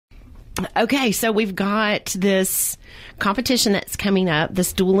Okay, so we've got this competition that's coming up,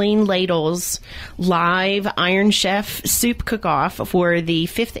 this Dueling Ladles live Iron Chef soup cook-off for the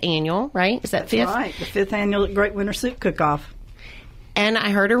 5th annual, right? Is that 5th? That's right, the 5th annual Great Winter Soup Cook-Off. And I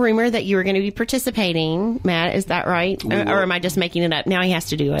heard a rumor that you were going to be participating, Matt. Is that right? Or am I just making it up? Now he has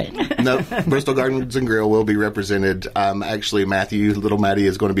to do it. No, Bristol Gardens and Grill will be represented. Actually, little Matty,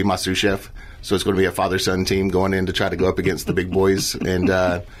 is going to be my sous chef. So it's going to be a father-son team going in to try to go up against the big boys. And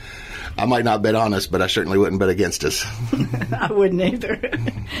I might not bet on us, but I certainly wouldn't bet against us. I wouldn't either.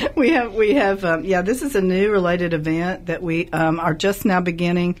 We have. This is a new related event that we are just now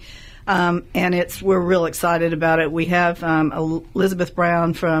beginning. And we're real excited about it. We have Elizabeth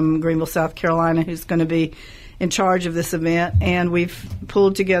Brown from Greenville, South Carolina, who's going to be in charge of this event. And we've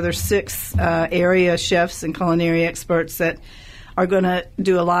pulled together 6 area chefs and culinary experts that are going to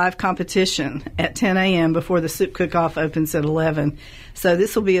do a live competition at 10 a.m. before the soup cook-off opens at 11. So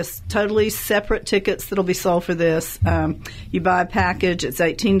this will be a totally separate tickets that will be sold for this. You buy a package, it's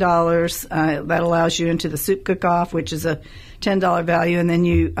 $18. That allows you into the soup cook-off, which is a $10 value, and then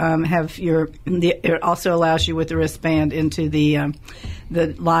you have it also allows you with the wristband into the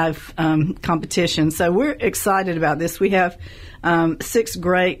live competition. So we're excited about this. We have 6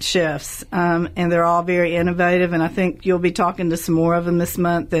 great chefs, and they're all very innovative, and I think you'll be talking to some more of them this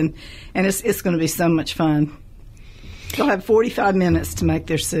month, and it's going to be so much fun. They'll have 45 minutes to make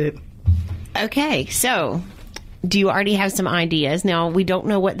their soup. Okay, so do you already have some ideas? Now, we don't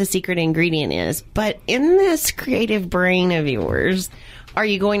know what the secret ingredient is, but in this creative brain of yours, are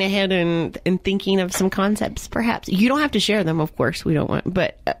you going ahead and thinking of some concepts, perhaps? You don't have to share them, of course. We don't want,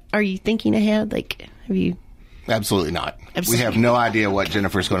 but are you thinking ahead? Like, have you... Absolutely not. Absolutely. We have no idea what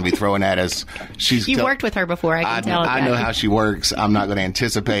Jennifer's going to be throwing at us. You've worked with her before, I can tell. I know how she works. I'm not going to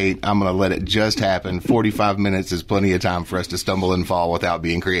anticipate. I'm going to let it just happen. 45 minutes is plenty of time for us to stumble and fall without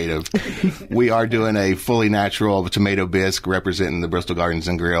being creative. We are doing a fully natural tomato bisque representing the Bristol Gardens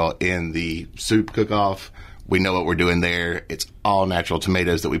and Grill in the soup cook-off. We know what we're doing there. It's all natural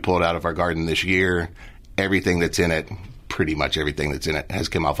tomatoes that we pulled out of our garden this year. Everything that's in it, pretty much everything that's in it, has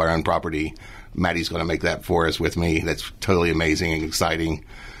come off our own property. Maddie's going to make that for us with me. That's totally amazing and exciting.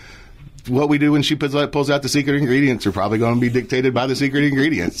 What we do when she pulls out the secret ingredients are probably going to be dictated by the secret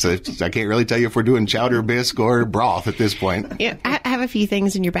ingredients. So I can't really tell you if we're doing chowder, bisque, or broth at this point. Yeah, I have a few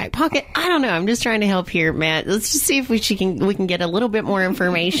things in your back pocket. I don't know. I'm just trying to help here, Matt. Let's just see if we can get a little bit more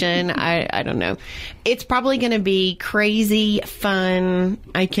information. I don't know. It's probably going to be crazy fun.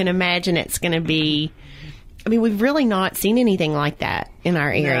 I can imagine it's going to be... I mean, we've really not seen anything like that in our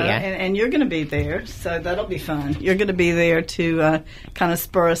area. No, and you're going to be there, so that'll be fun. You're going to be there to kind of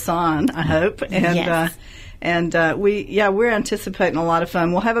spur us on, I hope. And yes. We're anticipating a lot of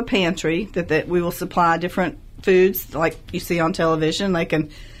fun. We'll have a pantry that we will supply different foods like you see on television. They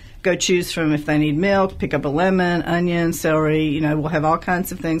can go choose from if they need milk, pick up a lemon, onion, celery. We'll have all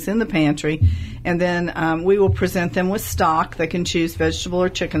kinds of things in the pantry. And then we will present them with stock. They can choose vegetable or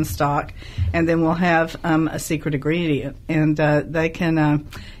chicken stock. And then we'll have a secret ingredient. And they can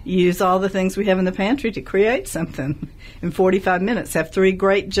use all the things we have in the pantry to create something in 45 minutes. Have 3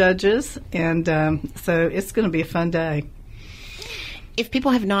 great judges. And so it's going to be a fun day. If people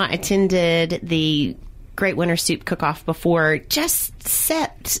have not attended the Great Winter Soup Cook-Off before, just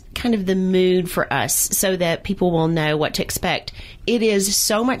set kind of the mood for us so that people will know what to expect. It is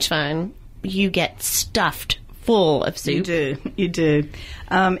so much fun. You get stuffed full of soup. You do.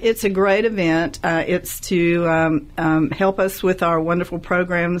 It's a great event. It's to help us with our wonderful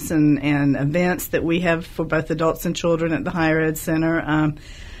programs and events that we have for both adults and children at the Higher Ed Center.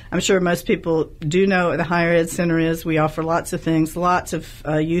 I'm sure most people do know what the Higher Ed Center is. We offer lots of things, lots of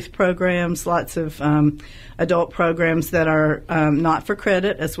youth programs, lots of adult programs that are not for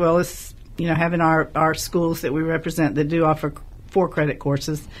credit, as well as having our schools that we represent that do offer for-credit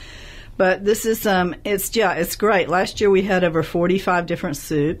courses. But this is it's great. Last year we had over 45 different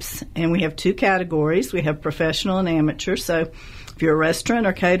soups, and we have 2 categories. We have professional and amateur. So if you're a restaurant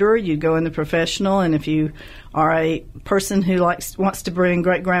or caterer, you go in the professional, and if you are a person who wants to bring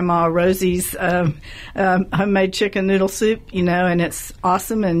Great Grandma Rosie's homemade chicken noodle soup, and it's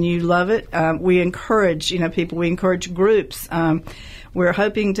awesome and you love it, we encourage people. We encourage groups. We're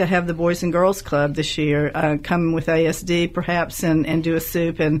hoping to have the Boys and Girls Club this year come with ASD perhaps and do a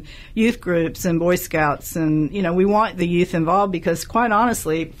soup, and youth groups and Boy Scouts. And, we want the youth involved because, quite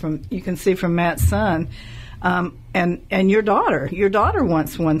honestly, you can see from Matt's son, and your daughter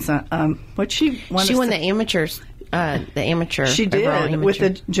wants one son. She won the amateurs the amateur. She did, with a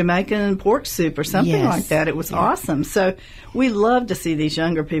Jamaican pork soup or something like that. It was awesome. So we love to see these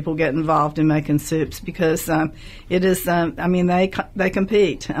younger people get involved in making soups because it is, they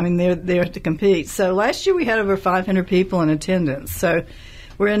compete. I mean, they're there to compete. So last year we had over 500 people in attendance. So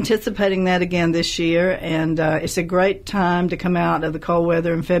we're anticipating that again this year. And it's a great time to come out of the cold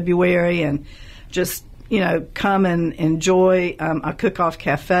weather in February and just, come and enjoy a cook-off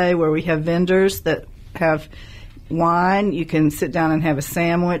cafe where we have vendors that have wine. You can sit down and have a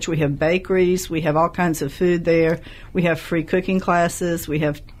sandwich. We have bakeries. We have all kinds of food there. We have free cooking classes. We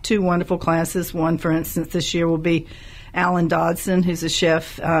have 2 wonderful classes. One, for instance, this year will be Alan Dodson, who's a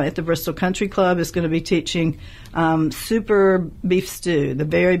chef at the Bristol Country Club, is going to be teaching super beef stew, the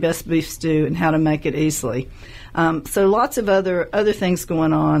very best beef stew, and how to make it easily. So lots of other things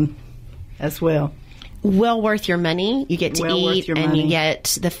going on as well. Well worth your money. You get to eat, and you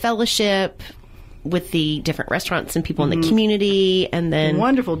get the fellowship with the different restaurants and people in the community, and then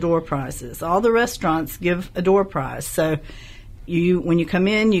wonderful door prizes. All the restaurants give a door prize, so when you come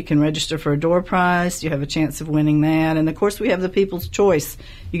in, you can register for a door prize. You have a chance of winning that, and of course we have the People's Choice.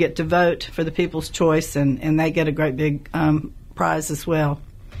 You get to vote for the People's Choice, and they get a great big prize as well.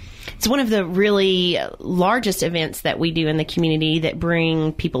 It's one of the really largest events that we do in the community that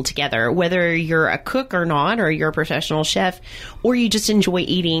bring people together, whether you're a cook or not, or you're a professional chef, or you just enjoy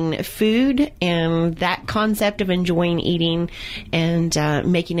eating food. And that concept of enjoying eating and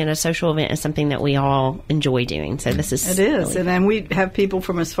making it a social event is something that we all enjoy doing. So this is really and then we have people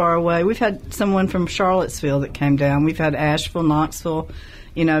from as far away. We've had someone from Charlottesville that came down. We've had Asheville, Knoxville,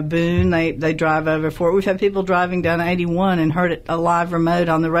 Boone, they drive over for it. We've had people driving down 81 and heard it a live remote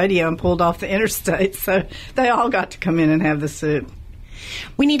on the radio and pulled off the interstate. So they all got to come in and have the soup.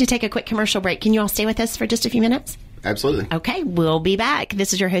 We need to take a quick commercial break. Can you all stay with us for just a few minutes? Absolutely. Okay, we'll be back.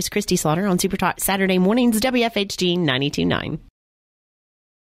 This is your host, Kristi Slaughter, on Super Talk Saturday mornings, WFHG 92.9.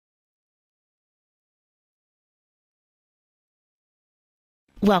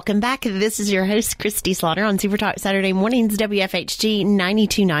 Welcome back. This is your host, Kristi Slaughter, on Super Talk Saturday mornings, WFHG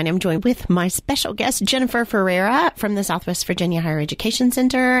 92.9. I'm joined with my special guest, Jennifer Ferreira from the Southwest Virginia Higher Education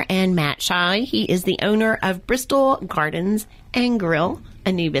Center, and Matt Schei. He is the owner of Bristol Gardens and Grill,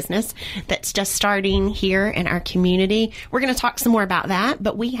 a new business that's just starting here in our community. We're going to talk some more about that,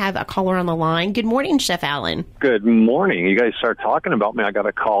 but we have a caller on the line. Good morning, Chef Alan. Good morning. You guys start talking about me, I got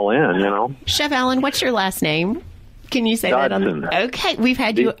to call in, Chef Alan, what's your last name? Can you say Dodson. that on? Okay,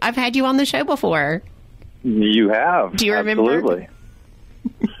 I've had you on the show before. You have. Do you remember? Absolutely.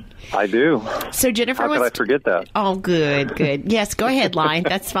 I do. So Jennifer, how could I forget that? Oh, good. Yes, go ahead, lie.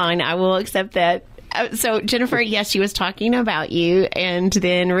 That's fine. I will accept that. So Jennifer, yes, she was talking about you, and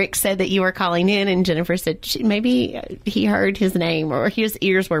then Rick said that you were calling in, and Jennifer said maybe he heard his name or his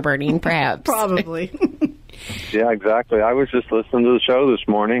ears were burning, perhaps. Probably. Yeah, exactly. I was just listening to the show this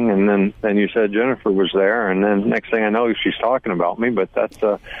morning, and then you said Jennifer was there, and then next thing I know, she's talking about me. But that's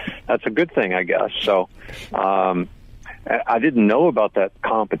a good thing, I guess. So I didn't know about that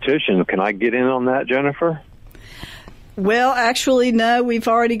competition. Can I get in on that, Jennifer? Well, actually, no. We've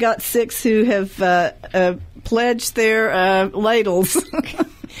already got 6 who have pledged their ladles.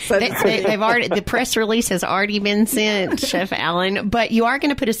 So they've already, the press release has already been sent, Chef Alan. But you are going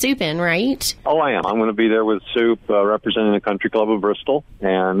to put a soup in, right? Oh, I am. I'm going to be there with soup representing the Country Club of Bristol.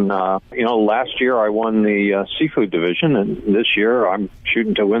 And, last year I won the seafood division, and this year I'm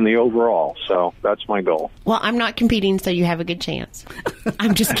shooting to win the overall. So that's my goal. Well, I'm not competing, so you have a good chance.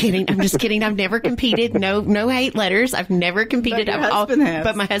 I'm just kidding. I've never competed. No hate letters. I've never competed.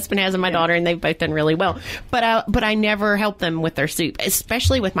 But my husband has and my daughter, and they've both done really well. But I never help them with their soup,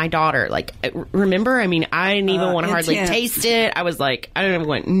 especially with my daughter. Like, remember? I mean, I didn't even want to hardly taste it. I was like, I don't even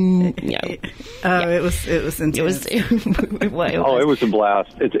want. No. It was intense. It was a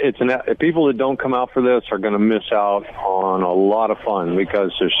blast. It's people that don't come out for this are going to miss out on a lot of fun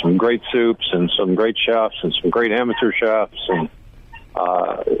because there's some great soups and some great chefs and some great amateur chefs, and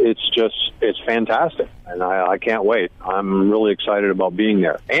it's fantastic, and I can't wait. I'm really excited about being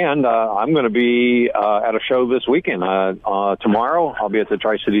there. And I'm going to be at a show this weekend. Tomorrow, I'll be at the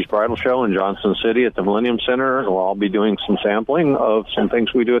Tri-Cities Bridal Show in Johnson City at the Millennium Center, where I'll be doing some sampling of some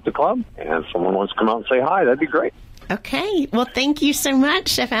things we do at the club. And if someone wants to come out and say hi, that'd be great. Okay. Well, thank you so much,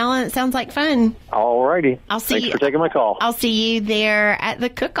 Chef Alan. It sounds like fun. All righty. Thanks for taking my call. I'll see you there at the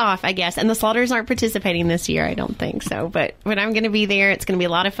cook-off, I guess. And the Slaughters aren't participating this year, I don't think so. But when I'm going to be there, it's going to be a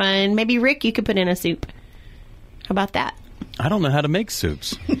lot of fun. Maybe, Rick, you could put in a soup. How about that? I don't know how to make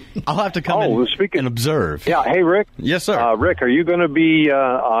soups. I'll have to come in and observe. Yeah. Hey, Rick. Yes, sir. Rick, are you going to be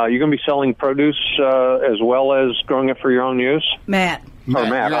selling produce as well as growing it for your own use? Matt.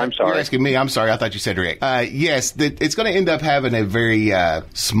 Matt, I'm sorry. You're asking me. I'm sorry. I thought you said Rick. Yes, it's going to end up having a very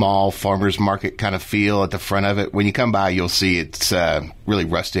small farmer's market kind of feel at the front of it. When you come by, you'll see it's really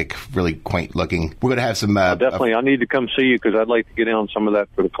rustic, really quaint looking. We're going to have some... definitely, I need to come see you because I'd like to get in on some of that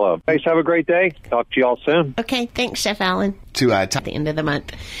for the club. Guys, have a great day. Talk to you all soon. Okay, thanks, Chef Allen. At the end of the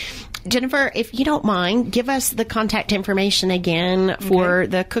month. Jennifer, if you don't mind, give us the contact information again for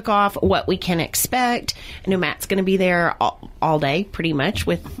the cook-off, what we can expect. I know Matt's going to be there all day, pretty much,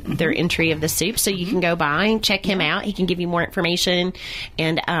 with their entry of the soup, so you can go by and check him out. He can give you more information.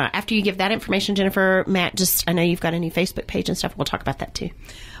 And after you give that information, Jennifer, Matt, I know you've got a new Facebook page and stuff. We'll talk about that, too.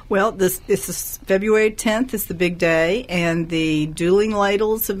 Well, this is February 10th is the big day, and the Dueling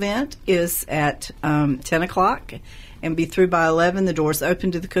Ladles event is at 10 o'clock. And be through by 11. The doors open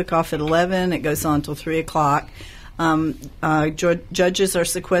to the cook-off at 11. It goes on until 3 o'clock. Judges are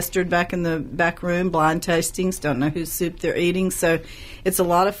sequestered back in the back room, blind tastings, don't know whose soup they're eating. So it's a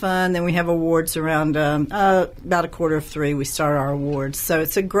lot of fun. Then we have awards around about 2:45. We start our awards. So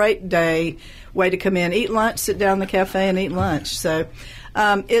it's a great way to come in, eat lunch, sit down in the cafe and eat lunch. So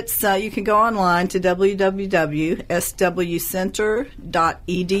you can go online to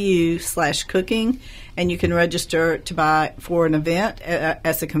www.swcenter.edu/cooking, and you can register to buy for an event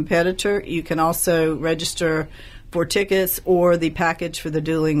as a competitor. You can also register for tickets or the package for the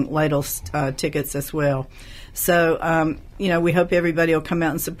Dueling Ladles tickets as well. So, we hope everybody will come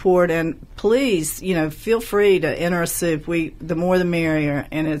out and support. And please, feel free to enter a soup. The more the merrier,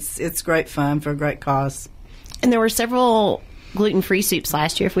 and it's great fun for a great cause. And there were several gluten-free soups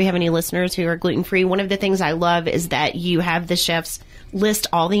last year. If we have any listeners who are gluten-free, one of the things I love is that you have the chefs list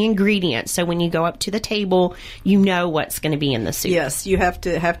all the ingredients, so when you go up to the table, you know what's going to be in the soup. Yes, you have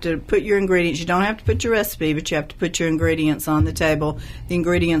to put your ingredients. You don't have to put your recipe, but you have to put your ingredients on the table. The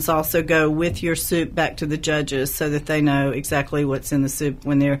ingredients also go with your soup back to the judges so that they know exactly what's in the soup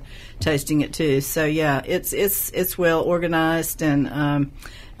when they're tasting it too. So yeah, it's well organized, and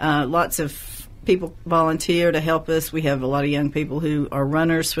lots of people volunteer to help us. We have a lot of young people who are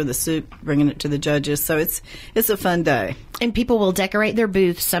runners for the soup, bringing it to the judges. So it's a fun day. And people will decorate their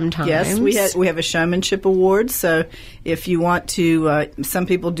booths sometimes. Yes, we have a showmanship award. So if you want to, some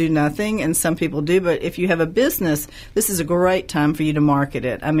people do nothing and some people do. But if you have a business, this is a great time for you to market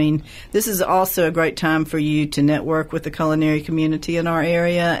it. I mean, this is also a great time for you to network with the culinary community in our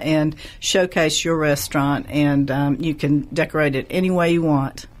area and showcase your restaurant. And you can decorate it any way you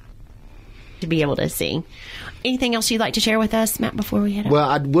want to be able to see. Anything else you'd like to share with us, Matt, before we head out? Well,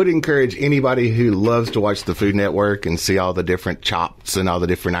 I would encourage anybody who loves to watch the Food Network and see all the different chops and all the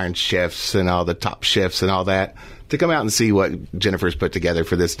different Iron Chefs and all the top chefs and all that to come out and see what Jennifer's put together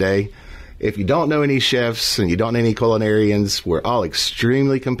for this day. If you don't know any chefs and you don't know any culinarians, we're all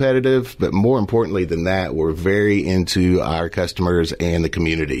extremely competitive, but more importantly than that, we're very into our customers and the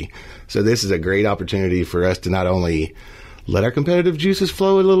community. So this is a great opportunity for us to not only let our competitive juices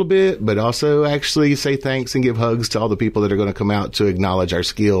flow a little bit, but also actually say thanks and give hugs to all the people that are going to come out to acknowledge our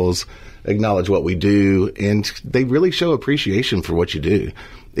skills, acknowledge what we do, and they really show appreciation for what you do.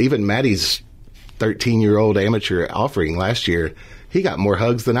 Even Maddie's 13-year-old amateur offering last year, he got more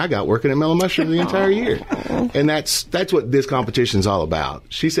hugs than I got working at Mellow Mushroom the entire year. And that's what this competition's all about.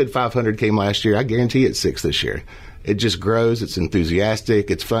 She said 500 came last year. I guarantee it's 6 this year. It just grows. It's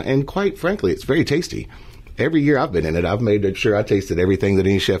enthusiastic. It's fun. And quite frankly, it's very tasty. Every year I've been in it, I've made sure I tasted everything that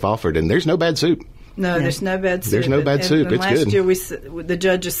any chef offered, and there's no bad soup. No, there's no bad soup. There's no bad soup. And it's last good. Year, the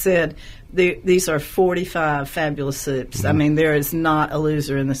judges said these are 45 fabulous soups. Mm-hmm. I mean, there is not a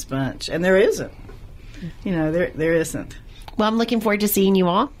loser in this bunch, and there isn't. There isn't. Well, I'm looking forward to seeing you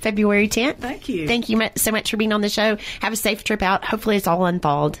all February 10th. Thank you. Thank you so much for being on the show. Have a safe trip out. Hopefully it's all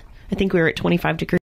unthawed. I think we were at 25 degrees.